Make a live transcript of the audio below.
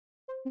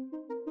Hello,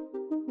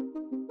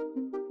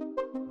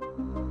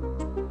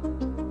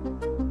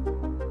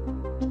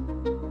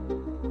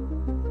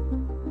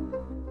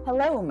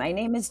 my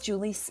name is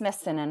Julie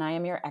Smithson, and I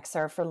am your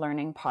XR for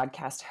Learning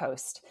podcast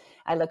host.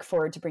 I look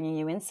forward to bringing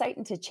you insight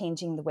into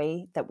changing the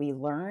way that we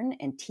learn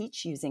and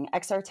teach using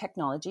XR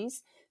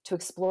technologies to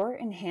explore,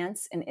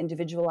 enhance, and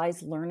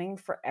individualize learning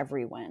for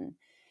everyone.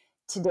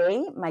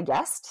 Today, my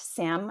guest,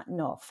 Sam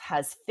Nulf,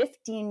 has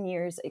 15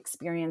 years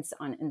experience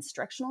on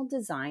instructional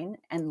design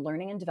and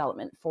learning and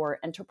development for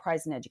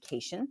enterprise and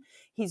education.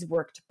 He's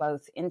worked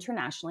both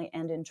internationally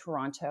and in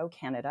Toronto,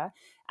 Canada,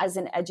 as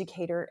an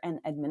educator and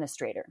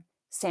administrator.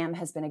 Sam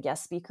has been a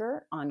guest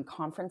speaker on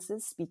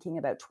conferences speaking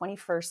about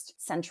 21st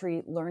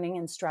century learning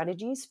and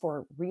strategies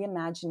for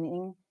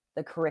reimagining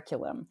the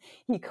curriculum.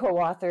 He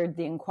co-authored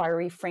the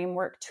Inquiry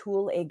Framework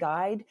Tool, a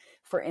guide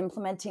for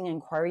implementing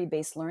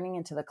inquiry-based learning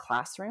into the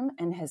classroom,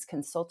 and has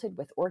consulted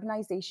with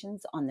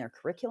organizations on their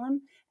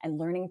curriculum and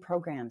learning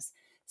programs.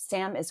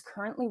 Sam is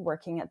currently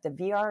working at the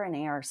VR and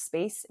AR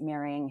space,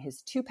 marrying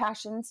his two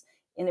passions,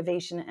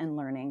 innovation and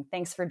learning.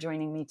 Thanks for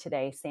joining me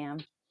today, Sam.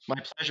 My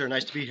pleasure.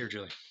 Nice to be here,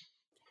 Julie.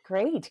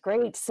 Great.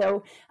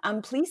 So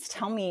please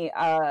tell me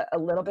a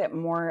little bit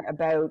more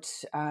about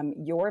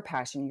your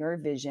passion, your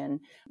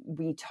vision.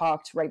 We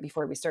talked right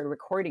before we started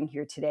recording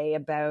here today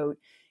about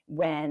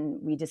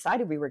when we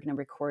decided we were going to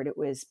record. It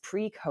was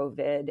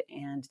pre-COVID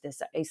and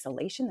this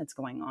isolation that's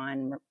going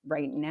on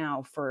right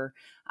now for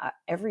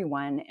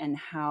everyone, and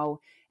how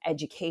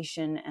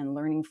education and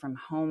learning from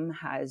home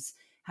has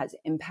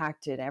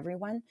impacted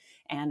everyone.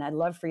 And I'd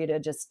love for you to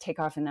just take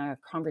off in a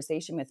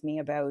conversation with me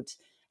about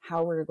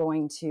how we're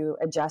going to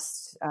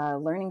adjust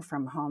learning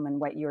from home and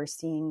what you're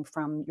seeing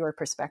from your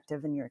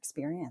perspective and your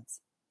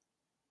experience.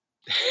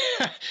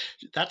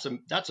 That's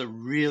a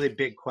really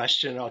big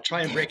question. I'll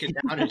try and break it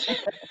down.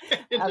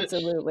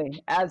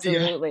 Absolutely.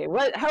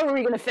 Yeah. How are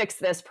we going to fix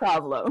this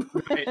problem?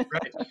 Right.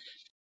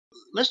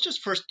 Let's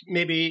just first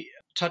maybe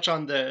touch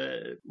on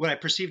what I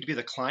perceive to be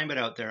the climate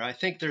out there. I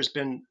think there's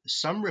been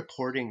some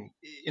reporting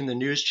in the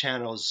news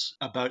channels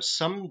about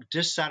some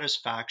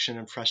dissatisfaction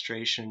and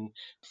frustration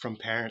from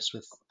parents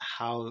with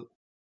how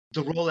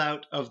the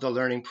rollout of the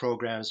learning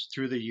programs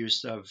through the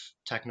use of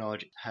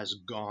technology has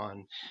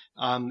gone.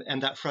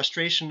 And that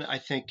frustration, I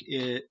think,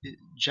 it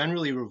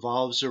generally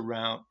revolves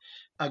around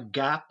a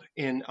gap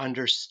in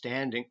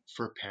understanding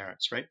for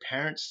parents, right?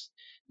 Parents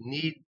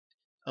need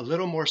a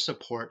little more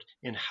support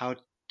in how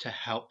to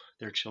help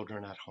their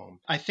children at home.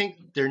 I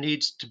think there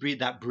needs to be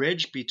that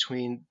bridge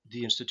between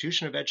the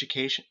institution of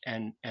education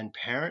and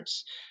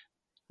parents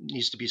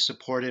needs to be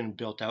supported and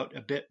built out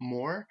a bit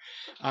more.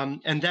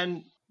 And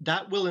then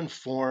that will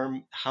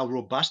inform how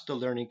robust the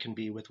learning can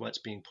be with what's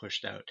being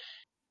pushed out.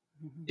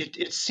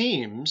 Mm-hmm. It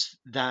seems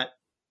that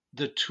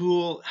the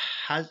tool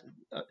has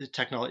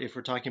technology, if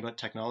we're talking about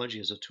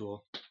technology as a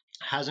tool,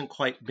 hasn't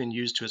quite been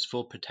used to its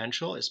full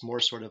potential. It's more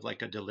sort of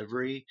like a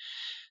delivery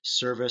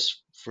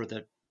service for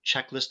the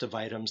checklist of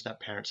items that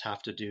parents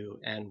have to do.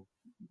 And,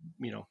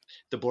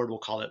 the board will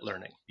call it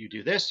learning. You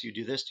do this, you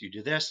do this, you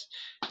do this,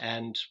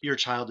 and your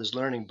child is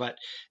learning. But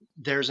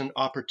there's an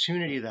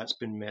opportunity that's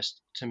been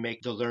missed to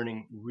make the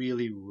learning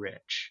really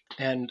rich.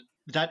 And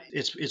that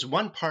it's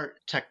one part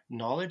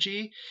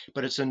technology,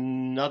 but it's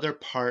another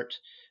part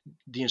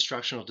the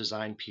instructional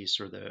design piece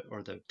or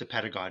the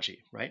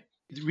pedagogy, right?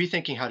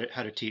 Rethinking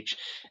how to teach.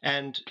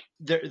 And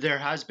there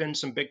has been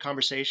some big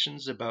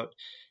conversations about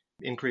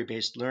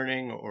inquiry-based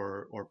learning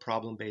or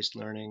problem-based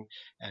learning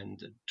and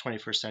the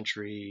 21st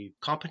century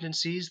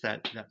competencies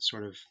that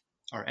sort of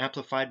are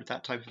amplified with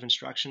that type of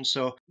instruction.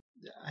 So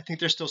I think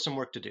there's still some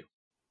work to do.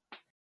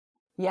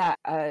 Yeah,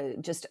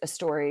 just a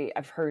story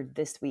I've heard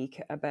this week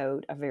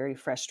about a very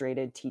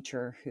frustrated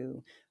teacher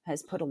who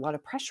has put a lot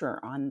of pressure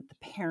on the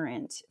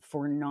parent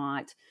for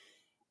not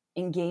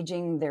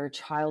engaging their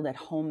child at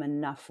home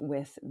enough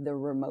with the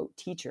remote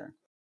teacher.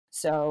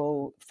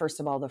 So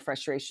first of all, the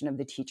frustration of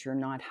the teacher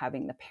not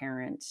having the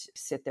parent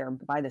sit there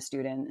by the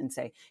student and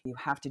say, you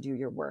have to do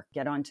your work,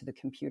 get onto the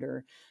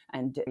computer,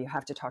 and you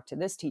have to talk to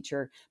this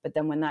teacher. But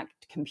then when that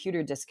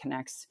computer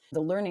disconnects,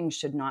 the learning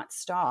should not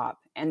stop.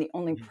 And the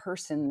only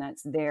person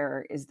that's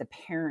there is the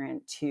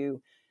parent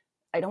to,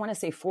 I don't want to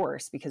say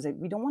force, because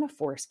we don't want to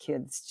force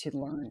kids to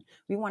learn.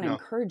 We want to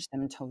encourage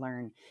them to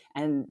learn.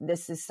 And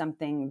this is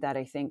something that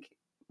I think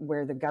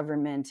where the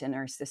government and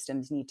our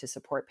systems need to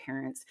support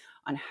parents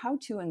on how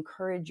to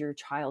encourage your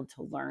child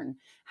to learn,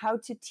 how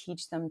to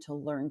teach them to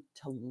learn,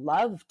 to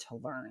love to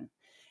learn.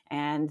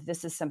 And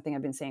this is something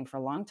I've been saying for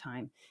a long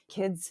time.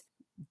 Kids,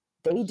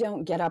 they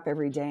don't get up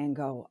every day and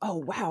go, oh,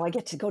 wow, I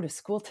get to go to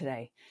school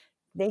today.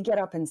 They get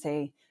up and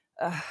say,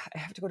 I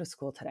have to go to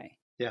school today.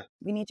 Yeah.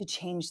 We need to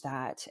change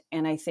that.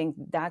 And I think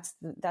that's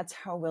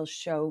how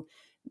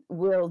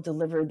we'll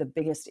deliver the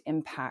biggest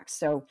impact.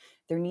 So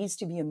there needs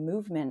to be a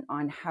movement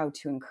on how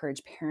to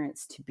encourage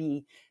parents to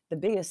be the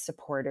biggest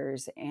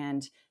supporters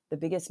and the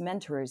biggest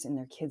mentors in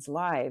their kids'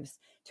 lives,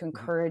 to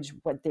encourage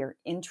what they're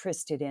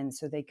interested in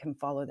so they can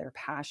follow their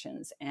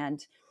passions.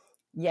 And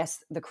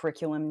Yes, the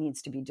curriculum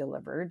needs to be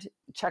delivered.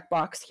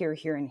 Checkbox here,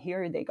 here, and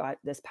here. They got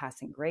this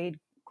passing grade.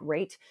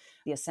 Great.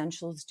 The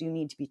essentials do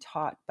need to be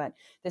taught, but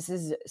this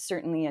is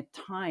certainly a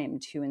time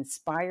to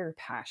inspire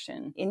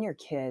passion in your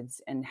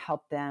kids and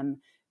help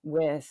them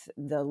with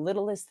the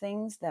littlest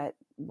things that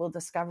will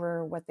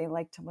discover what they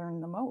like to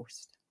learn the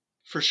most.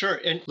 For sure.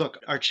 And look,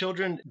 our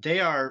children, they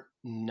are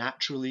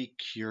naturally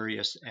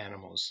curious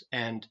animals.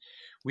 And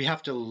we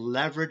have to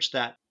leverage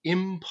that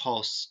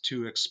impulse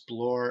to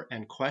explore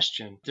and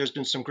question. There's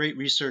been some great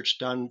research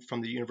done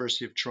from the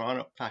University of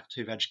Toronto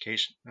Faculty of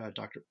Education,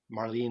 Dr.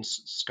 Marlene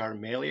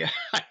Scarmelia.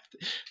 I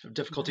have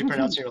difficulty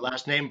pronouncing her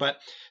last name, but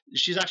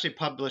she's actually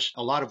published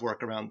a lot of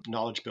work around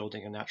knowledge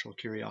building and natural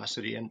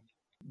curiosity. And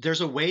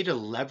there's a way to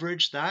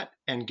leverage that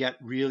and get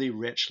really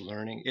rich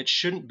learning. It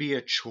shouldn't be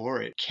a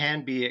chore. It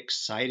can be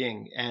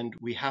exciting. And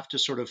we have to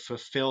sort of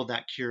fulfill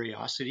that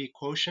curiosity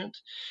quotient.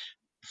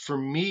 For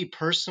me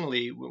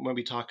personally, when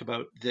we talk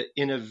about the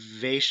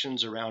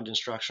innovations around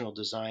instructional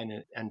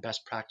design and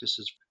best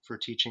practices for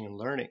teaching and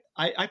learning,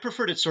 I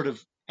prefer to sort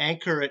of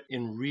anchor it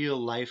in real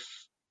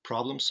life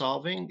problem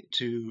solving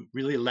to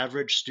really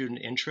leverage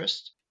student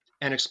interest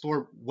and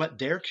explore what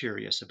they're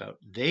curious about.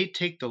 They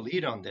take the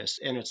lead on this,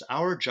 and it's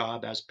our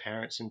job as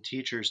parents and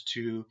teachers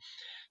to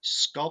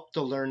sculpt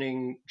the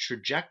learning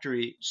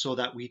trajectory so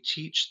that we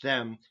teach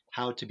them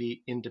how to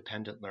be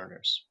independent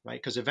learners, right?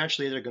 Because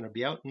eventually they're going to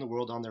be out in the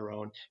world on their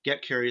own,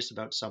 get curious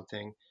about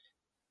something.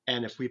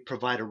 And if we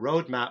provide a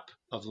roadmap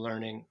of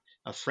learning,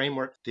 a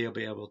framework, they'll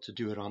be able to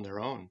do it on their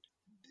own.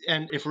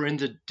 And if we're in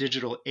the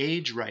digital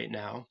age right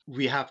now,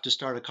 we have to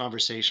start a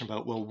conversation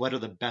about, well, what are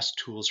the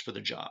best tools for the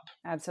job?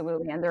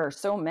 Absolutely. And there are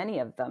so many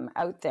of them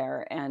out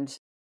there. And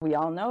we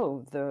all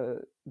know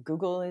the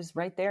Google is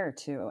right there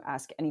to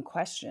ask any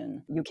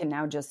question. You can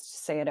now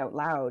just say it out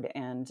loud.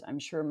 And I'm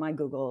sure my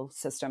Google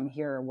system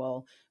here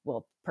will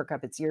perk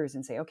up its ears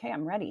and say, okay,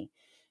 I'm ready.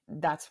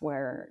 That's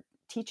where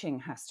teaching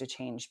has to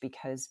change,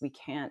 because we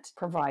can't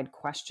provide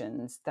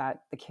questions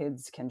that the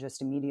kids can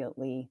just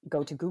immediately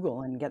go to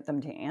Google and get them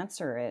to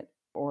answer it,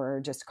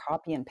 or just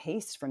copy and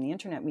paste from the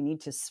internet. We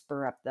need to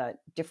spur up that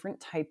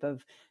different type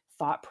of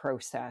thought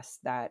process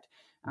that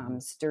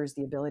stirs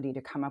the ability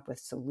to come up with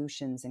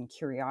solutions and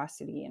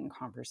curiosity and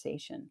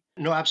conversation.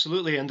 No,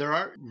 absolutely. And there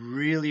are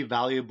really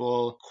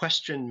valuable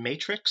question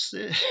matrix.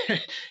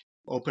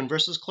 Open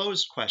versus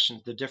closed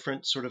questions, the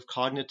different sort of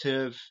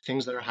cognitive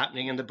things that are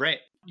happening in the brain.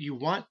 You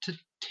want to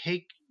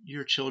take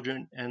your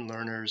children and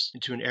learners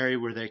into an area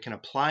where they can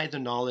apply the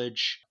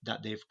knowledge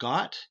that they've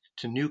got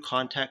to new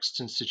contexts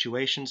and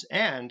situations,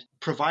 and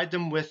provide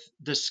them with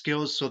the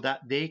skills so that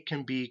they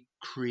can be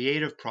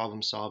creative problem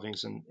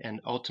solvings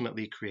and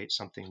ultimately create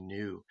something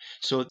new.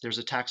 So there's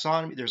a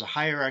taxonomy, there's a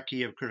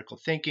hierarchy of critical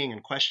thinking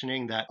and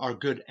questioning that are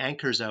good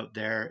anchors out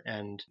there.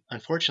 And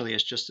unfortunately,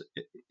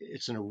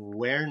 it's an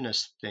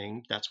awareness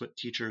thing. That's what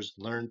teachers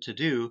learn to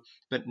do.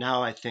 But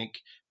now I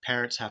think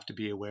parents have to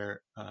be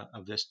aware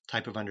of this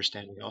type of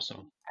understanding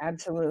also.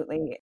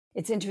 Absolutely.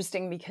 It's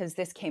interesting because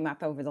this came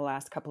up over the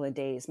last couple of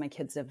days. My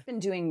kids have been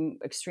doing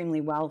extremely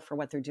well for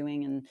what they're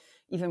doing, and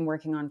even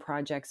working on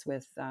projects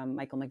with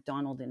Michael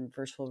McDonald in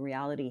virtual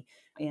reality,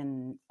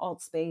 in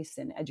alt space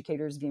and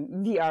educators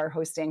VR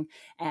hosting,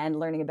 and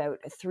learning about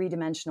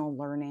three-dimensional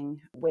learning,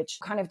 which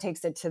kind of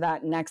takes it to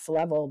that next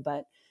level.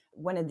 But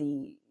one of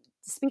the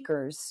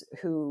speakers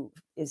who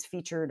is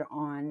featured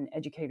on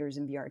Educators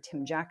in VR,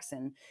 Tim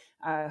Jackson,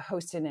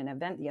 hosted an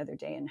event the other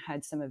day and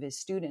had some of his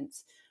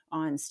students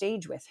on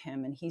stage with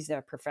him. And he's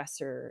a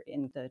professor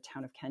in the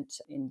town of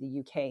Kent in the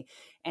UK.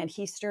 And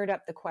he stirred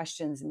up the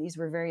questions. And these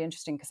were very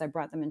interesting because I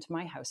brought them into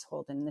my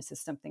household. And this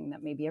is something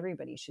that maybe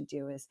everybody should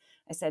do, is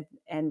I said,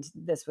 and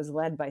this was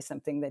led by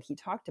something that he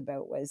talked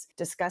about, was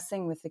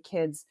discussing with the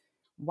kids,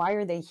 why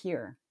are they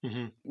here?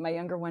 My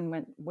younger one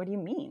went, what do you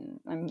mean?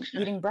 I'm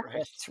eating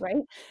breakfast,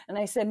 right? And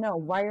I said, no,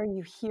 why are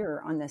you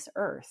here on this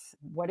earth?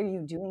 What are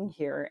you doing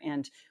here?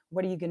 And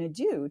what are you going to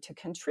do to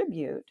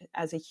contribute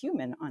as a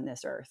human on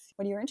this earth?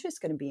 What are your interests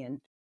going to be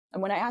in?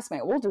 And when I asked my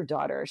older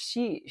daughter,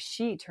 she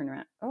turned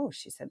around. Oh,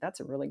 she said,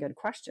 that's a really good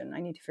question. I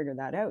need to figure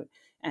that out.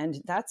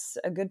 And that's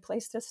a good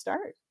place to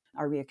start.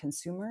 Are we a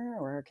consumer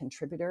or a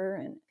contributor?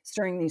 And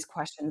stirring these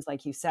questions,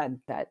 like you said,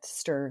 that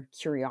stir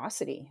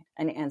curiosity,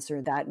 an answer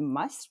that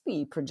must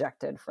be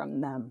projected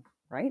from them,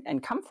 right?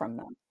 And come from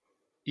them.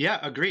 Yeah,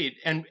 agreed.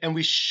 And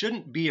we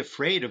shouldn't be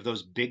afraid of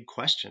those big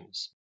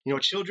questions. You know,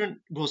 children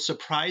will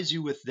surprise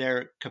you with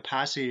their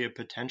capacity and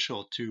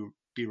potential to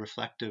be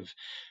reflective,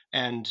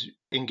 and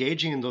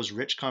engaging in those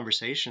rich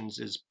conversations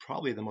is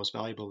probably the most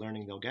valuable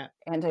learning they'll get.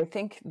 And I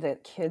think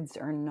that kids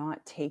are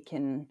not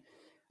taken,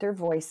 their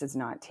voice is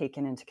not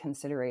taken into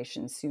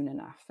consideration soon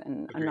enough.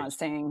 And Agreed. I'm not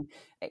saying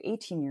at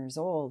 18 years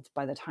old,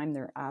 by the time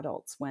they're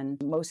adults, when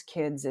most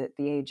kids at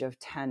the age of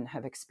 10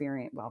 have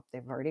experienced, well,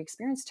 they've already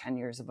experienced 10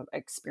 years of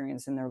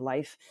experience in their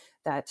life,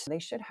 that they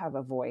should have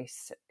a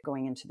voice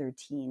going into their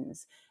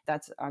teens.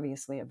 That's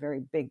obviously a very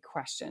big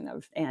question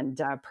of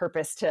and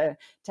purpose to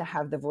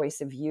have the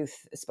voice of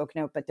youth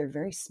spoken out, but they're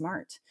very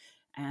smart.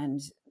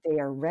 and they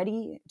are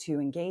ready to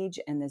engage.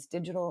 And this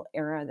digital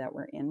era that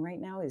we're in right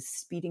now is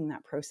speeding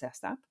that process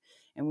up,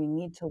 and we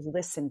need to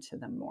listen to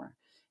them more.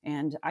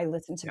 And I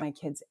listen to Yeah. my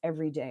kids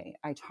every day.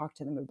 I talk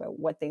to them about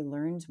what they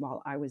learned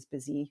while I was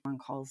busy on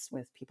calls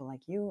with people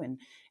like you,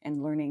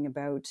 and learning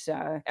about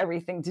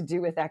everything to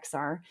do with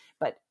XR.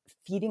 But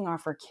feeding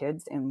off our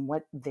kids and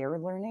what they're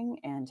learning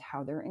and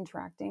how they're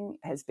interacting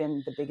has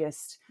been the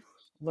biggest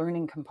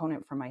learning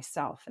component for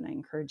myself. And I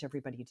encourage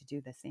everybody to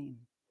do the same.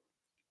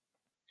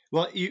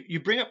 Well, you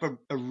bring up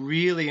a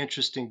really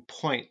interesting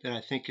point that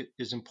I think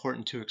is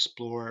important to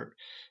explore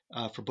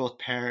for both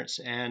parents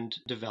and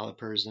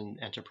developers and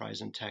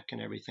enterprise and tech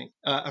and everything.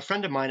 A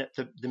friend of mine at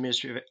the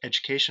Ministry of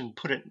Education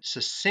put it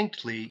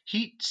succinctly.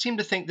 He seemed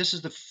to think this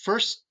is the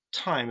first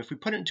time, if we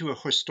put it into a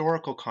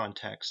historical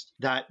context,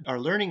 that our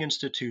learning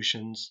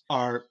institutions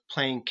are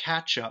playing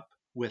catch up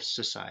with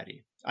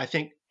society. I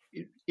think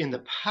in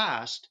the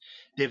past,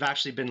 they've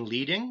actually been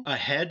leading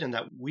ahead, and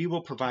that we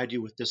will provide you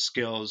with the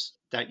skills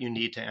that you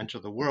need to enter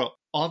the world.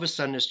 All of a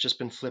sudden, it's just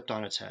been flipped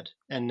on its head.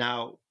 And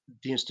now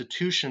the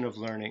institution of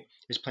learning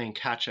is playing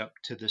catch up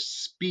to the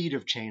speed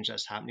of change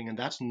that's happening. And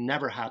that's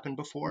never happened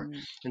before.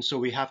 And so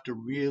we have to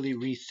really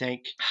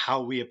rethink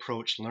how we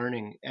approach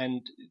learning.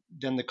 And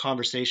then the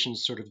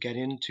conversations sort of get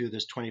into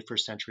this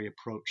 21st century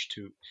approach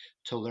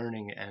to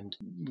learning. And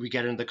we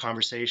get into the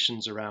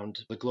conversations around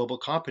the global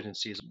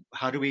competencies.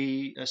 How do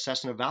we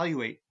assess and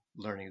evaluate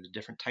learning, the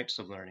different types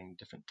of learning,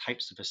 different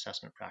types of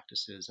assessment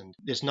practices? And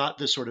it's not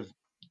the sort of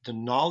the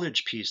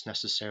knowledge piece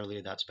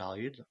necessarily that's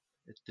valued.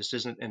 This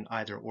isn't an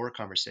either or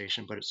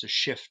conversation, but it's a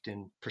shift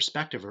in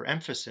perspective or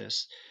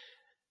emphasis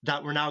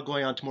that we're now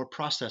going on to more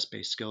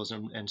process-based skills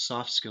and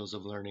soft skills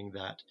of learning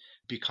that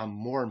become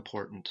more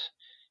important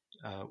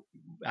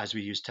as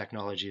we use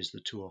technology as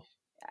the tool.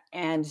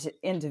 And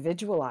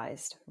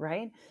individualized,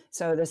 right?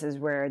 So this is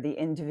where the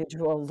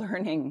individual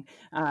learning,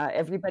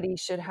 everybody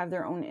should have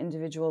their own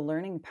individual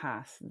learning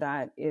path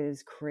that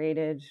is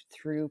created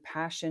through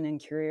passion and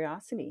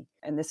curiosity.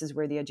 And this is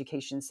where the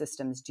education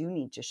systems do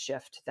need to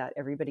shift, that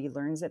everybody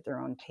learns at their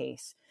own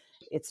pace.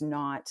 It's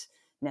not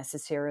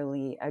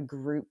necessarily a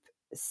group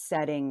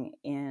setting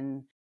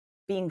in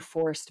being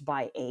forced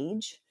by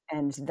age.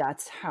 And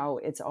that's how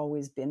it's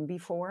always been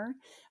before.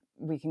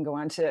 We can go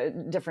on to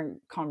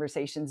different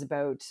conversations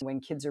about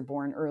when kids are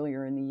born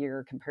earlier in the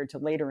year compared to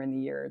later in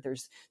the year.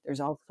 There's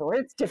all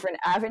sorts of different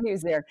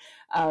avenues there.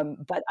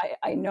 But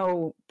I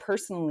know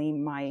personally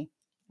my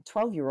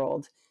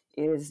 12-year-old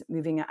is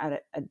moving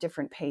at a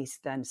different pace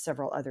than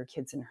several other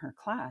kids in her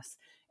class.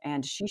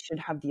 And she should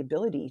have the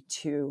ability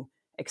to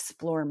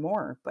explore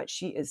more, but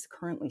she is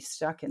currently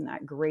stuck in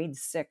that grade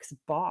 6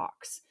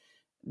 box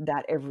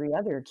that every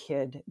other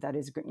kid that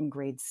is in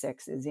grade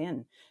 6 is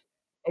in.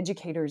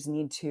 Educators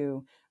need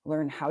to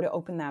learn how to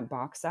open that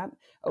box up,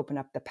 open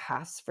up the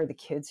paths for the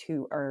kids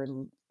who are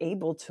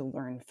able to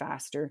learn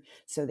faster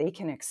so they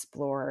can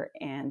explore.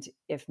 And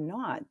if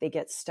not, they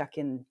get stuck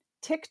in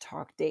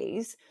TikTok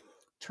days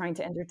trying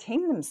to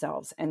entertain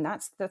themselves. And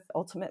that's the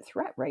ultimate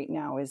threat right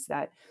now, is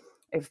that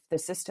if the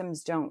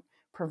systems don't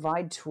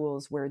provide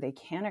tools where they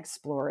can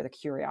explore the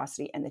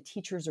curiosity and the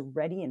teachers are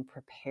ready and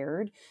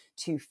prepared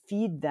to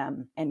feed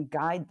them and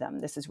guide them.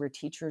 This is where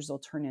teachers will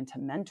turn into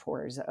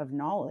mentors of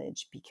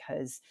knowledge,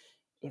 because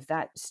if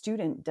that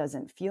student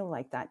doesn't feel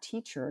like that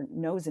teacher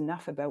knows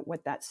enough about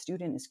what that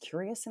student is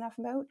curious enough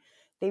about,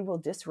 they will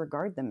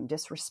disregard them,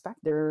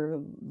 disrespect their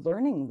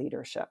learning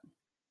leadership.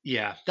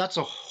 Yeah, that's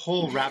a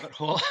whole rabbit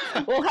hole.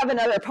 We'll have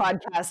another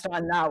podcast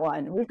on that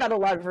one. We've got a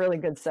lot of really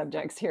good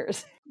subjects here.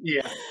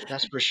 Yeah,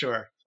 that's for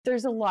sure.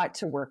 There's a lot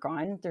to work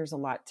on. There's a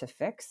lot to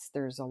fix.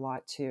 There's a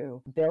lot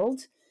to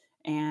build.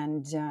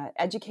 And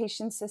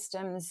education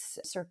systems,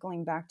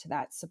 circling back to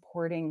that,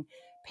 supporting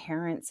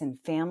parents and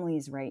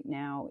families right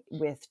now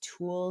with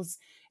tools,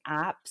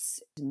 apps,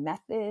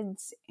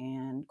 methods,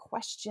 and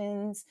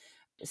questions.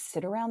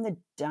 Sit around the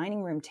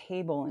dining room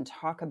table and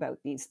talk about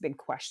these big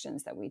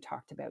questions that we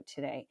talked about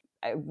today.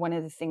 One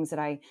of the things that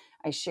I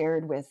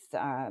shared with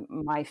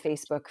my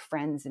Facebook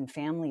friends and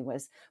family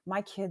was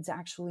my kids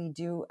actually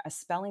do a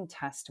spelling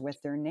test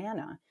with their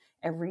Nana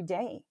every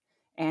day.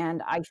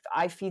 And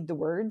I feed the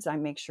words. I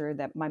make sure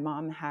that my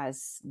mom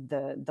has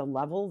the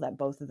level that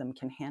both of them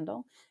can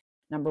handle.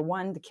 Number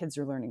one, the kids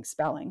are learning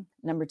spelling.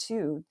 Number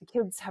two, the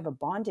kids have a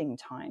bonding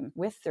time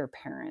with their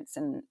parents.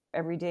 And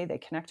every day they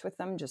connect with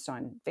them just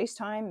on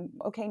FaceTime.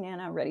 Okay,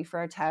 Nana, ready for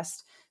our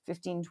test.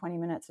 15, 20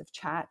 minutes of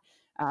chat.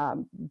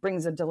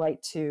 Brings a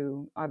delight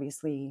to,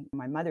 obviously,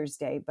 my Mother's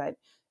Day, but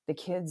the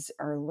kids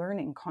are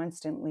learning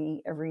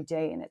constantly every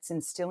day, and it's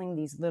instilling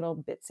these little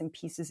bits and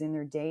pieces in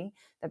their day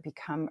that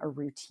become a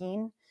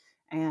routine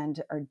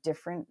and are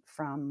different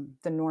from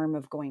the norm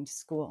of going to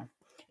school.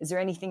 Is there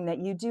anything that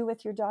you do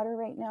with your daughter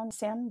right now,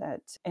 Sam,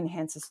 that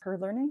enhances her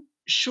learning?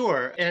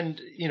 Sure.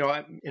 And,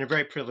 I'm in a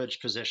very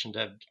privileged position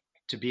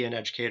to be an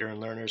educator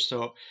and learner.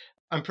 So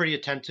I'm pretty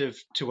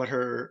attentive to what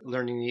her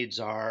learning needs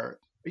are.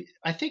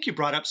 I think you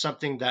brought up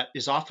something that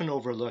is often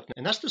overlooked,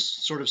 and that's the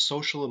sort of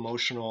social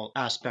emotional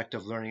aspect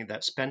of learning,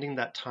 that spending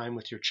that time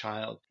with your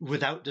child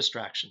without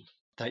distraction.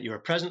 that you were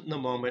present in the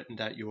moment and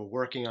that you were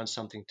working on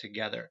something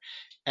together.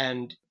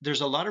 And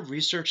there's a lot of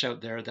research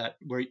out there that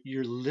where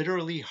you're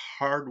literally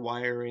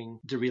hardwiring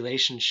the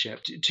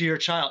relationship to your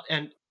child.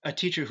 And a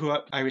teacher who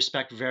I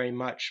respect very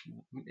much,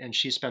 and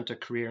she spent a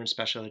career in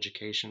special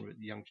education with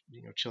young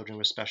children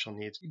with special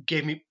needs,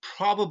 gave me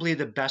probably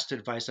the best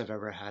advice I've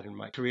ever had in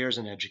my career as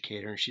an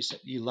educator. And she said,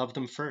 you love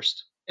them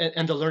first,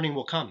 and the learning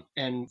will come.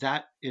 And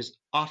that is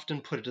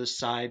often put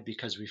aside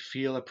because we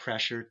feel a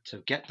pressure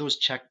to get those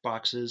check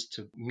boxes,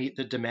 to meet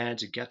the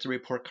demands, to get the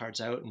report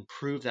cards out and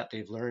prove that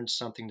they've learned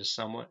something to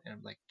someone. And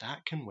I'm like,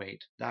 that can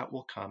wait. That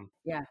will come.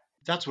 Yeah.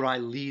 That's what I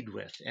lead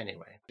with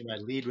anyway. I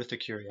lead with the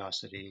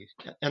curiosity,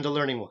 and the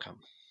learning will come.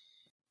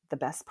 The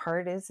best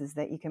part is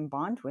that you can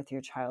bond with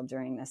your child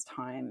during this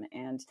time.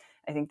 And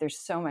I think there's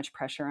so much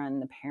pressure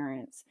on the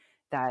parents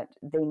that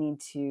they need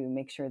to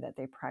make sure that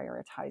they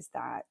prioritize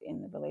that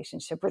in the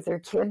relationship with their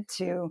kid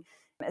to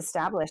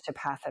establish a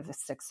path of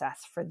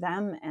success for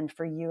them and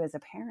for you as a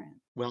parent.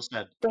 Well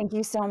said. Thank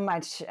you so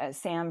much,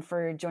 Sam,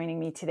 for joining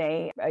me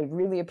today. I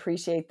really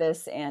appreciate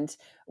this. And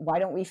why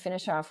don't we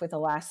finish off with a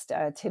last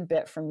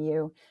tidbit from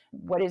you?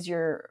 What is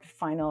your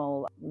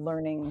final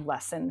learning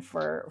lesson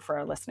for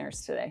our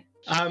listeners today?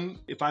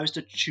 If I was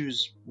to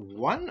choose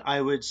one,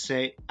 I would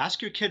say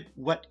ask your kid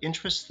what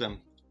interests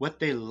them, what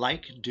they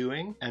like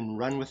doing, and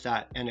run with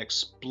that and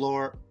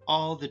explore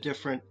all the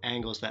different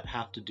angles that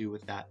have to do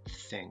with that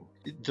thing.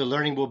 The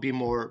learning will be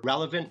more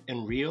relevant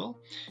and real.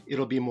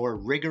 It'll be more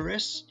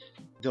rigorous.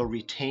 They'll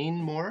retain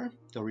more.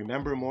 They'll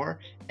remember more.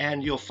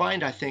 And you'll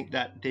find, I think,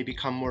 that they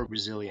become more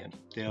resilient.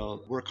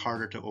 They'll work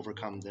harder to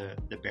overcome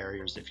the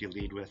barriers if you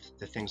lead with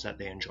the things that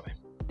they enjoy.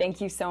 Thank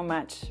you so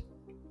much.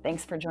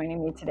 Thanks for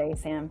joining me today,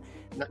 Sam.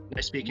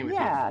 Nice speaking with you.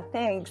 Yeah,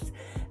 thanks.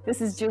 This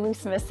is Julie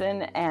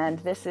Smithson, and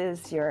this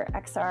is your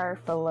XR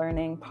for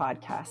Learning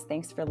podcast.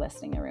 Thanks for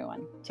listening,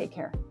 everyone. Take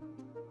care.